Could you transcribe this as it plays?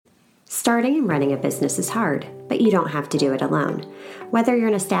Starting and running a business is hard, but you don't have to do it alone. Whether you're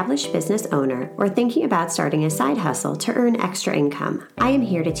an established business owner or thinking about starting a side hustle to earn extra income, I am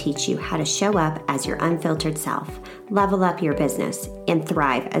here to teach you how to show up as your unfiltered self, level up your business, and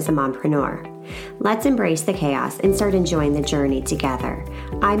thrive as a mompreneur. Let's embrace the chaos and start enjoying the journey together.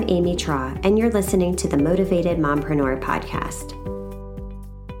 I'm Amy Traw, and you're listening to the Motivated Mompreneur Podcast.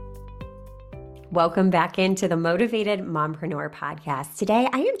 Welcome back into the Motivated Mompreneur Podcast. Today,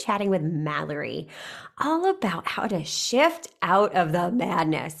 I am chatting with Mallory all about how to shift out of the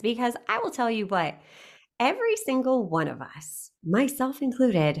madness, because I will tell you what, every single one of us, myself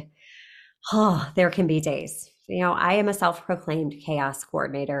included, there can be days. I am a self-proclaimed chaos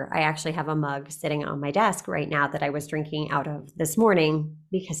coordinator. I actually have a mug sitting on my desk right now that I was drinking out of this morning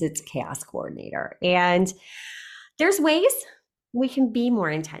because it's chaos coordinator. And there's ways we can be more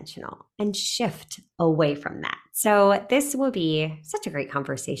intentional and shift away from that. So this will be such a great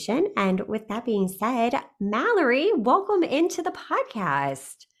conversation. And with that being said, Mallory, welcome into the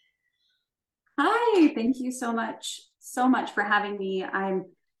podcast. Hi, thank you so much for having me. I'm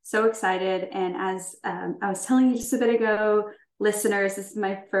so excited. And as I was telling you just a bit ago, listeners, this is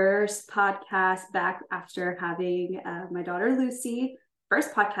my first podcast back after having my daughter, Lucy.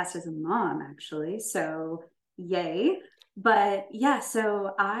 First podcast as a mom, actually. So yay. But yeah,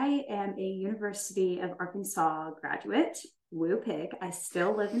 so I am a University of Arkansas graduate, woo pig. I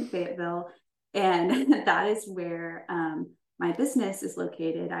still live in Fayetteville, and that is where my business is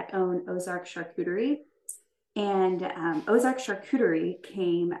located. I own Ozark Charcuterie, and Ozark Charcuterie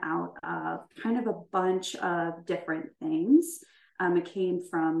came out of kind of a bunch of different things. It came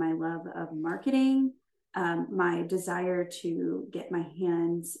from my love of marketing, my desire to get my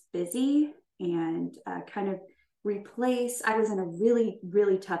hands busy and kind of replace. I was in a really,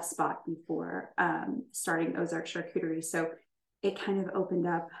 really tough spot before starting Ozark Charcuterie. So it kind of opened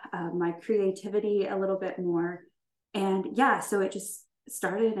up my creativity a little bit more. And yeah, so it just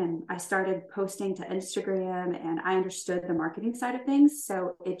started, and I started posting to Instagram, and I understood the marketing side of things.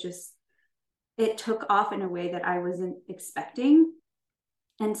 So it took off in a way that I wasn't expecting.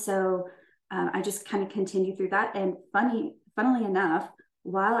 And so I just kind of continued through that. And funnily enough,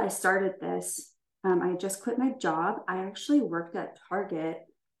 while I started this, I just quit my job. I actually worked at Target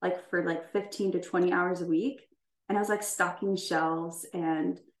for 15 to 20 hours a week. And I was like stocking shelves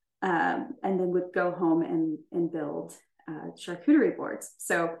and then would go home and build charcuterie boards.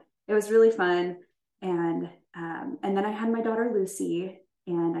 So it was really fun. And then I had my daughter, Lucy,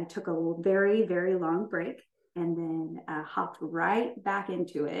 and I took a very, very long break and then hopped right back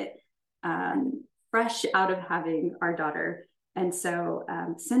into it, fresh out of having our daughter. And so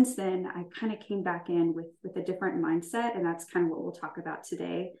since then, I kind of came back in with a different mindset. And that's kind of what we'll talk about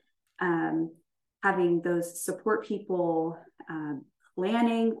today. Having those support people,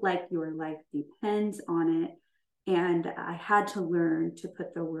 planning like your life depends on it. And I had to learn to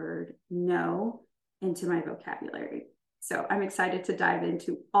put the word no into my vocabulary. So I'm excited to dive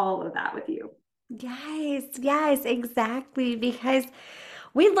into all of that with you. Yes, exactly. Because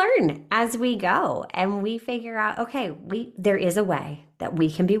we learn as we go and we figure out, okay, there is a way that we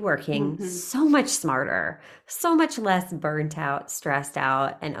can be working so much smarter, so much less burnt out, stressed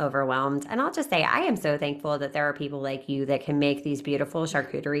out, and overwhelmed. And I'll just say, I am so thankful that there are people like you that can make these beautiful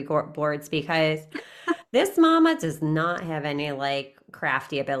charcuterie boards, because this mama does not have any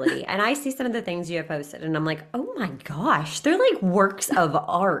crafty ability. And I see some of the things you have posted and I'm like, oh my gosh, they're like works of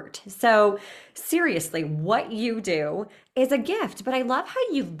art. So seriously, what you do is a gift. But I love how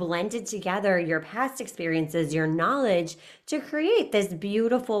you've blended together your past experiences, your knowledge to create this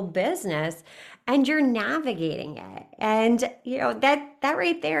beautiful business, and you're navigating it. And that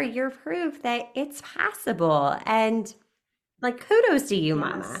right there, you're proof that it's possible. And kudos to you,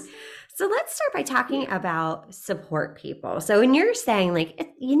 mama. So let's start by talking about support people. So when you're saying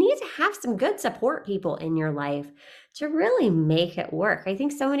you need to have some good support people in your life to really make it work. I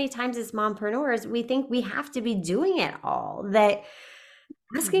think so many times as mompreneurs, we think we have to be doing it all, that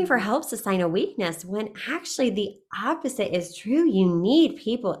asking for help is a sign of weakness, when actually the opposite is true. You need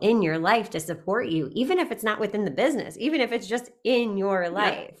people in your life to support you, even if it's not within the business, even if it's just in your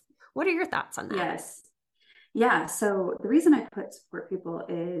life. Yep. What are your thoughts on that? Yes. Yeah. So the reason I put support people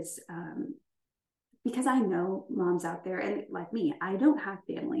is because I know moms out there, and like me, I don't have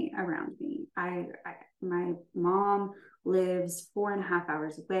family around me. My mom lives 4.5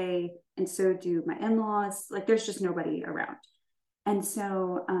 hours away, and so do my in-laws. There's just nobody around. And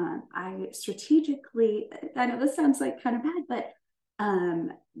so I strategically, I know this sounds kind of bad, but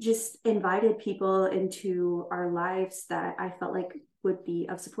just invited people into our lives that I felt like would be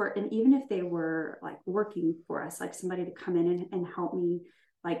of support. And even if they were working for us, somebody to come in and help me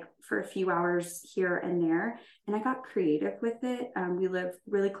for a few hours here and there. And I got creative with it. We live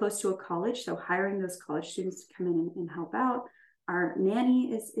really close to a college, so hiring those college students to come in and help out. Our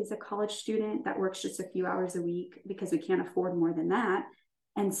nanny is a college student that works just a few hours a week because we can't afford more than that.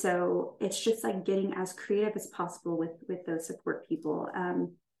 And so it's just like getting as creative as possible with those support people.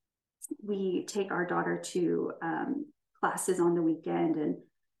 We take our daughter to classes on the weekend,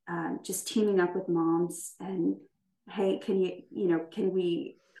 and just teaming up with moms and, hey, can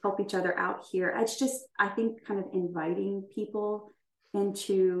we help each other out here? It's just, I think kind of inviting people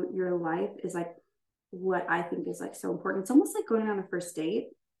into your life is like what I think is like so important. It's almost like going on a first date.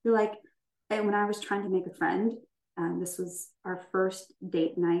 You're like, and when I was trying to make a friend, this was our first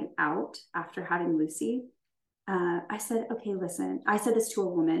date night out after having Lucy. I said, okay, listen, I said this to a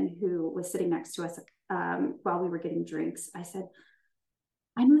woman who was sitting next to us while we were getting drinks. I said,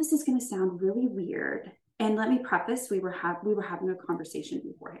 I know this is going to sound really weird. And let me preface, we were having a conversation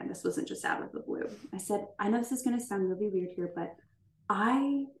beforehand. This wasn't just out of the blue. I said, I know this is going to sound really weird here, but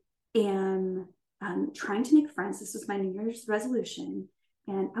I am trying to make friends. This was my New Year's resolution.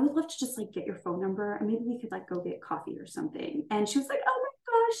 And I would love to just like get your phone number and maybe we could like go get coffee or something. And she was like, oh my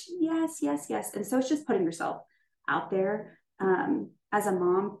gosh, yes, yes, yes. And so it's just putting yourself out there. As a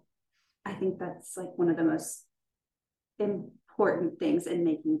mom, I think that's like one of the most important things in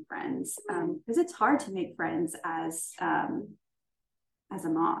making friends, because it's hard to make friends as a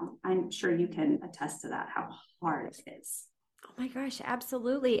mom. I'm sure you can attest to that, how hard it is. Oh my gosh,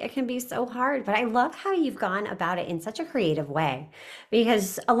 absolutely. It can be so hard, but I love how you've gone about it in such a creative way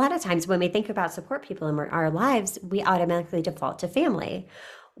because a lot of times when we think about support people in our lives, we automatically default to family.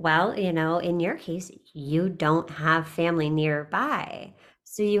 Well, in your case, you don't have family nearby.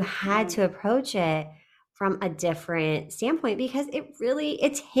 So you had Right. to approach it from a different standpoint because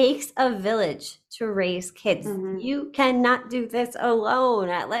it takes a village to raise kids. Mm-hmm. You cannot do this alone.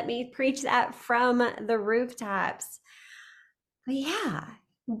 Let me preach that from the rooftops. But yeah,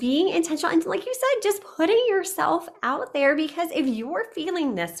 being intentional and like you said, just putting yourself out there because if you're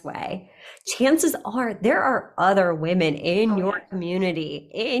feeling this way, chances are there are other women in Oh your yeah. community,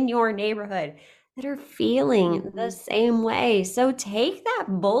 in your neighborhood that are feeling the Mm-hmm. same way. So take that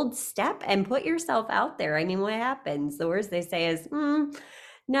bold step and put yourself out there. I mean, what happens? The worst they say is,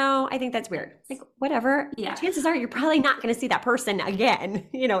 no, I think that's weird. Like, whatever. Yeah. Chances are you're probably not going to see that person again,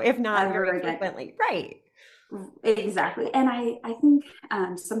 if not Ever very again. frequently. Right. Exactly. And I think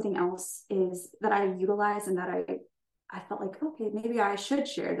something else is that I utilize and that I felt like, okay, maybe I should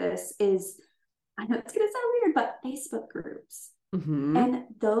share this is, I know it's going to sound weird, but Facebook groups. Hmm. And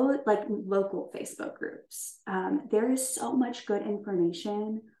those like local Facebook groups, there is so much good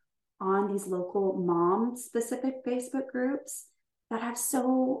information on these local mom specific Facebook groups that have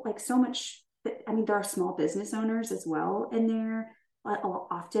so much. I mean, there are small business owners as well in there.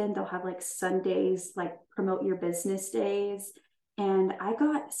 Often they'll have like Sundays, like promote your business days. And I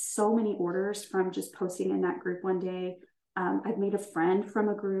got so many orders from just posting in that group one day. I've made a friend from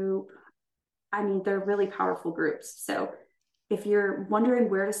a group. I mean, they're really powerful groups. So if you're wondering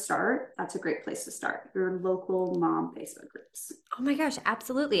where to start, that's a great place to start. Your local mom Facebook groups. Oh my gosh,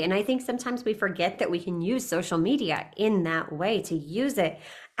 absolutely. And I think sometimes we forget that we can use social media in that way to use it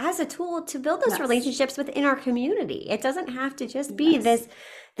as a tool to build those Yes. relationships within our community. It doesn't have to just be Yes.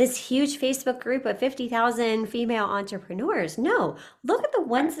 this huge Facebook group of 50,000 female entrepreneurs. No, look at the Right.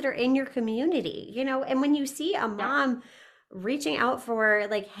 ones that are in your community, and when you see a Yeah. mom reaching out for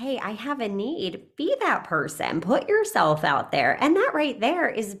like, hey, I have a need, be that person, put yourself out there. And that right there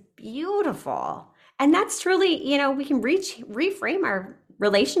is beautiful. And that's truly, we can reframe our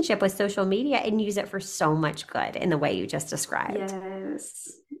relationship with social media and use it for so much good in the way you just described. Yes.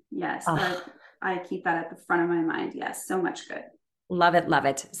 Yes. That Oh, I keep that at the front of my mind. Yes. So much good. love it, love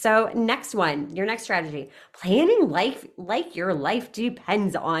it. So next one, your next strategy, planning life like your life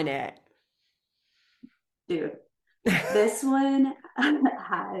depends on it. Dude, this one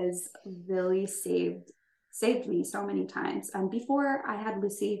has really saved me so many times. Before I had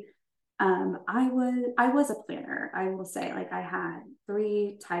Lucy, I was a planner. I will say, like I had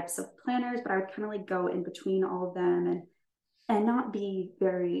three types of planners, but I would kind of like go in between all of them and not be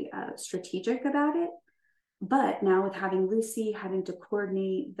very strategic about it. But now with having Lucy, having to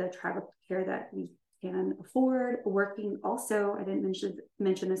coordinate the travel care that we can afford, working also, I didn't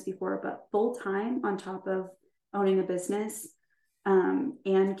mention this before, but full time on top of owning a business,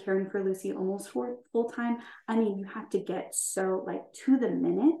 and caring for Lucy almost for full time. I mean, you have to get so like to the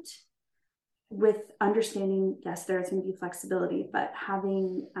minute with understanding, yes, there's going to be flexibility, but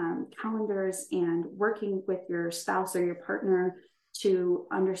having calendars and working with your spouse or your partner to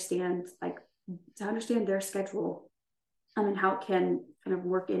understand their schedule, and how it can kind of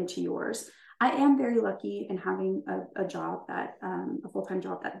work into yours. I am very lucky in having a job that, a full-time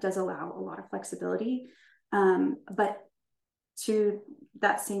job that does allow a lot of flexibility. But to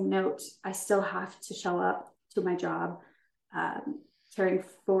that same note, I still have to show up to my job, caring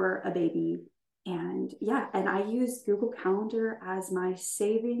for a baby. And yeah, and I use Google Calendar as my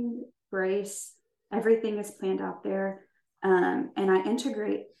saving grace. Everything is planned out there. And I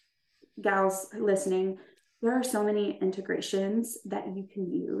integrate, gals listening, there are so many integrations that you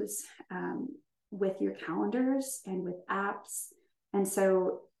can use with your calendars and with apps. And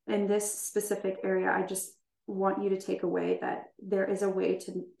so in this specific area, I just want you to take away that there is a way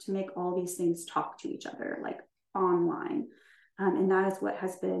to make all these things talk to each other, like online. And that is what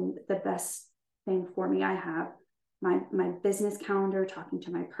has been the best thing for me. I have my business calendar talking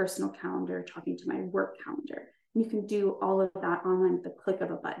to my personal calendar, talking to my work calendar. You can do all of that online with the click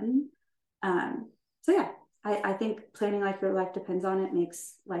of a button. So yeah, I think planning like your life depends on it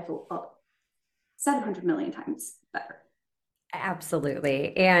makes life 700 million times better.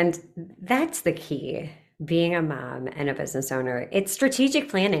 Absolutely. And that's the key. Being a mom and a business owner, it's strategic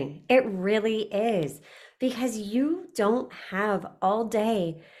planning. It really is because you don't have all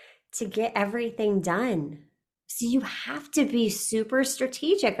day to get everything done. So you have to be super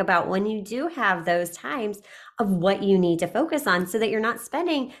strategic about when you do have those times of what you need to focus on so that you're not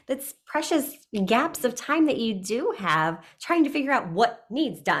spending that's precious gaps of time that you do have trying to figure out what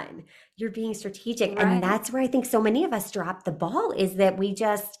needs done. You're being strategic. Right. And that's where I think so many of us drop the ball is that we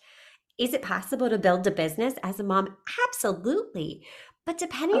just, is it possible to build a business as a mom? Absolutely. But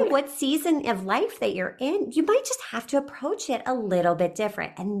depending on what season of life that you're in, you might just have to approach it a little bit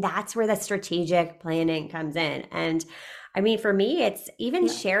different. And that's where the strategic planning comes in. And I mean, for me, it's even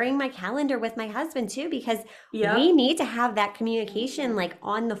sharing my calendar with my husband too, because we need to have that communication like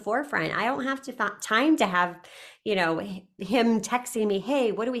on the forefront. I don't have to find time to have, you know, him texting me,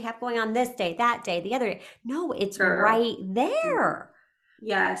 hey, what do we have going on this day, that day, the other day? No, it's right there.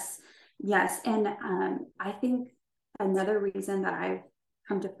 Yes. Yes. And I think another reason that I've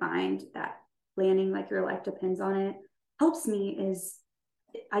come to find that planning like your life depends on it helps me is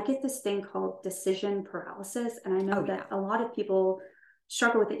I get this thing called decision paralysis. And I know that a lot of people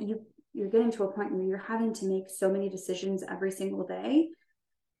struggle with it. You're getting to a point where you're having to make so many decisions every single day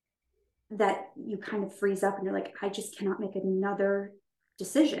that you kind of freeze up and you're like, I just cannot make another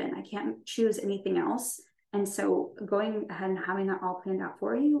decision. I can't choose anything else. And so going ahead and having that all planned out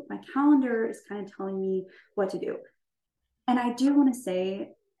for you, my calendar is kind of telling me what to do. And I do want to say,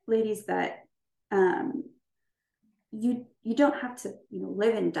 ladies, that you don't have to, you know,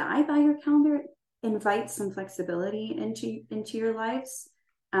 live and die by your calendar. Invite some flexibility into your lives,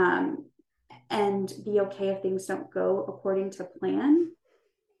 and be okay if things don't go according to plan.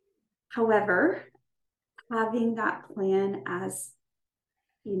 However, having that plan as,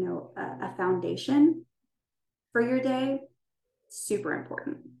 you know, a foundation for your day, super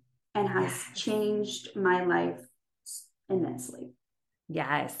important and has changed my life immensely.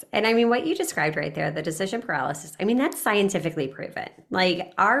 Yes. And I mean, what you described right there, the decision paralysis, I mean, that's scientifically proven.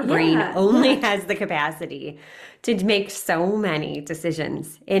 Like our brain only has the capacity to make so many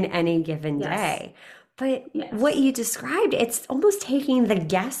decisions in any given day. But what you described, it's almost taking the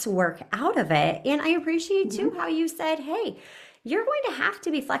guesswork out of it. And I appreciate too how you said, hey, you're going to have to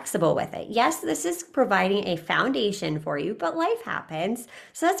be flexible with it. Yes, this is providing a foundation for you, but life happens.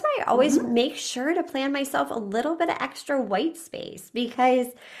 So that's why I always make sure to plan myself a little bit of extra white space because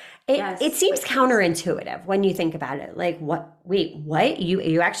it seems counterintuitive when you think about it. Like, what? Wait, what?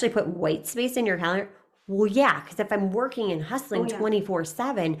 You actually put white space in your calendar? Well, yeah, because if I'm working and hustling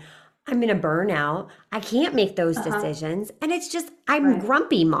 24/7, I'm going to burn out. I can't make those decisions. And it's just, I'm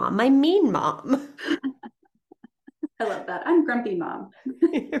grumpy mom. I'm mean mom. I love that. I'm grumpy mom.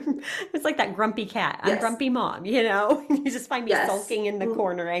 It's like that grumpy cat. I'm grumpy mom, you know? You just find me sulking in the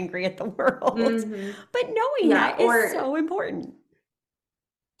corner, angry at the world. But knowing that is so important.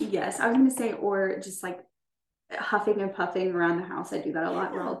 Yes, I was going to say, or just like huffing and puffing around the house. I do that a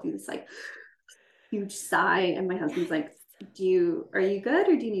lot where I'll do this like huge sigh and my husband's like, are you good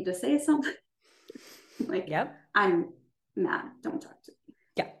or do you need to say something? Like, I'm mad. Don't talk to me.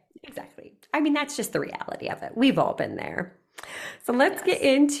 Yeah, exactly. I mean, that's just the reality of it. We've all been there. So let's get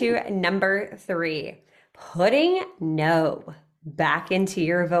into number 3, putting no back into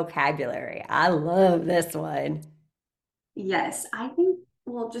your vocabulary. I love this one. Yes, I think,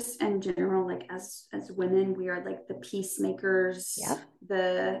 well, just in general, like as women, we are like the peacemakers.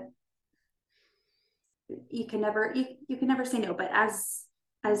 You can never say no, but as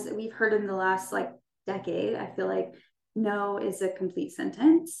we've heard in the last like decade, I feel like no is a complete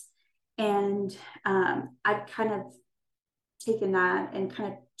sentence. And I kind of taken that and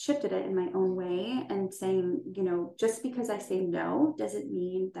kind of shifted it in my own way and saying, just because I say no doesn't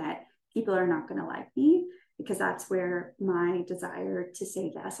mean that people are not going to like me, because that's where my desire to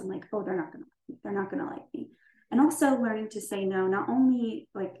say yes, I'm like, oh, they're not going to like me. They're not going to like me. And also learning to say no, not only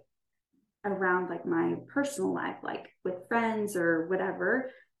like around like my personal life, like with friends or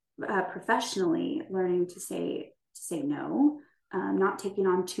whatever, professionally learning to say no, not taking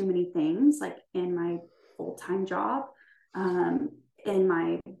on too many things like in my full-time job, in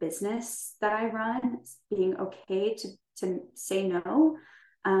my business that I run, being okay to say no,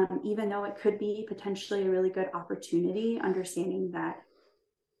 even though it could be potentially a really good opportunity, understanding that,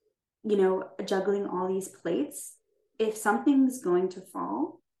 juggling all these plates, if something's going to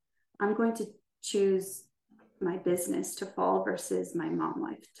fall, I'm going to choose my business to fall versus my mom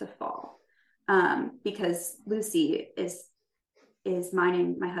life to fall. Because Lucy is mine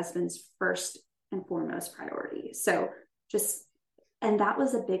and my husband's first and foremost priority. So and that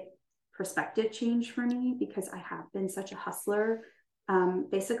was a big perspective change for me, because I have been such a hustler,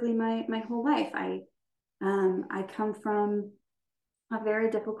 basically my whole life. I come from a very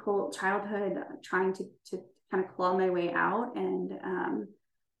difficult childhood, trying to kind of claw my way out, and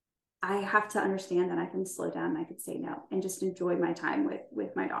I have to understand that I can slow down, I can say no, and just enjoy my time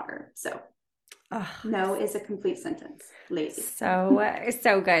with my daughter. So no is a complete sentence. Lazy. So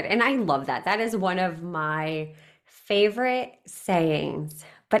good. And I love that. That is one of my favorite sayings,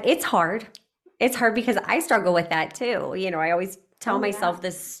 but it's hard. It's hard because I struggle with that too. I always tell myself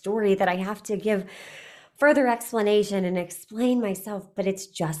this story that I have to give further explanation and explain myself, but it's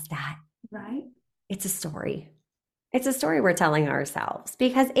just that. Right. It's a story. It's a story we're telling ourselves,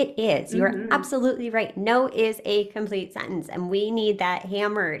 because it is. You're absolutely right. No is a complete sentence, and we need that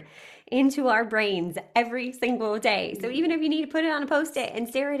hammered into our brains every single day. So even if you need to put it on a Post-it and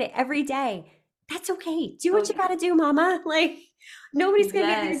stare at it every day, that's okay. Do what you got to do, mama. Like, nobody's going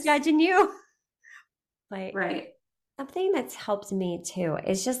to be there judging you. But something that's helped me too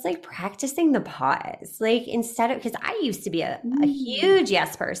is just like practicing the pause. Like, instead of, because I used to be a huge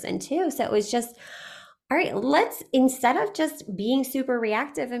yes person too. So it was just, all right, instead of just being super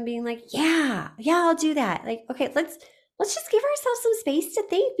reactive and being like, yeah, I'll do that. Like, okay, let's just give ourselves some space to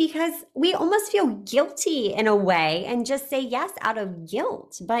think, because we almost feel guilty in a way and just say yes out of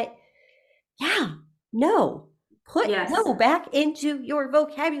guilt. But yeah, no, put no back into your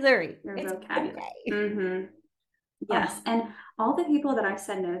vocabulary. It's vocabulary. Okay. Yes. And all the people that I've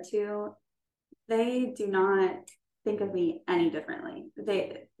said no to, they do not think of me any differently.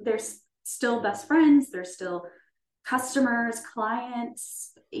 They're still best friends. They're still customers,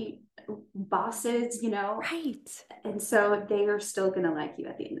 clients, bosses, Right. And so they are still going to like you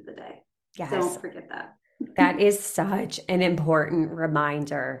at the end of the day. Yes. Don't forget that. That is such an important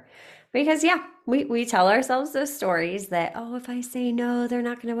reminder, because we tell ourselves those stories that, oh, if I say no, they're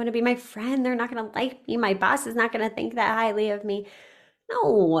not going to want to be my friend. They're not going to like me. My boss is not going to think that highly of me.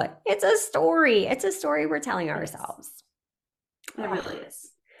 No, it's a story. It's a story we're telling ourselves. It really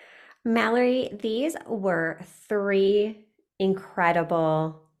is. Mallory, these were 3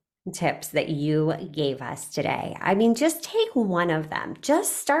 incredible tips that you gave us today. I mean, just take one of them.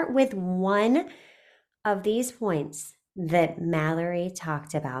 Just start with one of these points that Mallory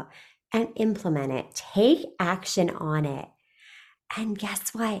talked about and implement it. Take action on it. And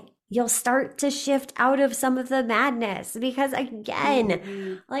guess what? You'll start to shift out of some of the madness, because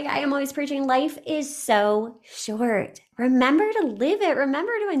again, like I am always preaching, life is so short. Remember to live it.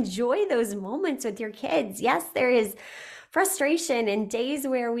 Remember to enjoy those moments with your kids. Yes, there is frustration and days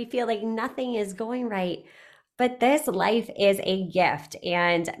where we feel like nothing is going right, but this life is a gift.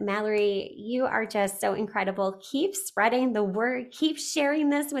 And Mallory, you are just so incredible. Keep spreading the word. Keep sharing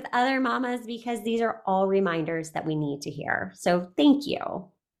this with other mamas, because these are all reminders that we need to hear. So thank you.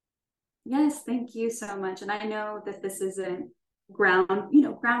 Yes, thank you so much. And I know that this isn't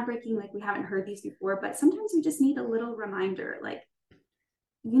groundbreaking, like we haven't heard these before, but sometimes we just need a little reminder. Like,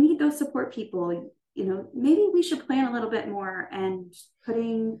 you need those support people. Maybe we should plan a little bit more and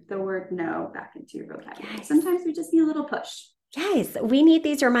putting the word no back into your vocabulary. Yes. Sometimes we just need a little push. Yes, we need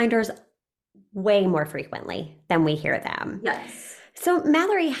these reminders way more frequently than we hear them. Yes. So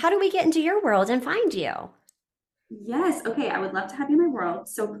Mallory, how do we get into your world and find you? Yes. Okay. I would love to have you in my world.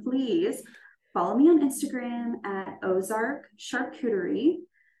 So please follow me on Instagram at Ozark Charcuterie.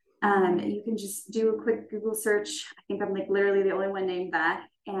 You can just do a quick Google search. I think I'm like literally the only one named that,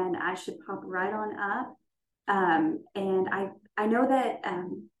 and I should pop right on up. And I know that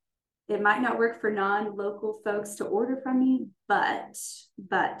it might not work for non-local folks to order from me, but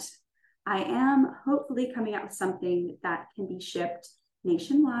I am hopefully coming out with something that can be shipped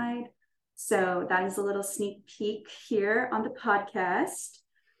nationwide. So that is a little sneak peek here on the podcast.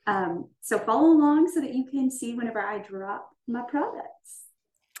 So follow along so that you can see whenever I drop my products.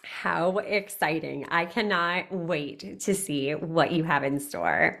 How exciting. I cannot wait to see what you have in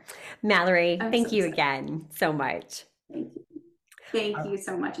store. Mallory, thank you again so much. Thank you. Thank you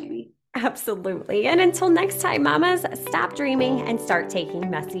so much, Amy. Absolutely. And until next time, mamas, stop dreaming and start taking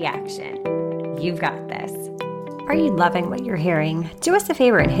messy action. You've got this. Are you loving what you're hearing? Do us a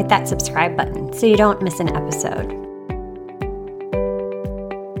favor and hit that subscribe button so you don't miss an episode.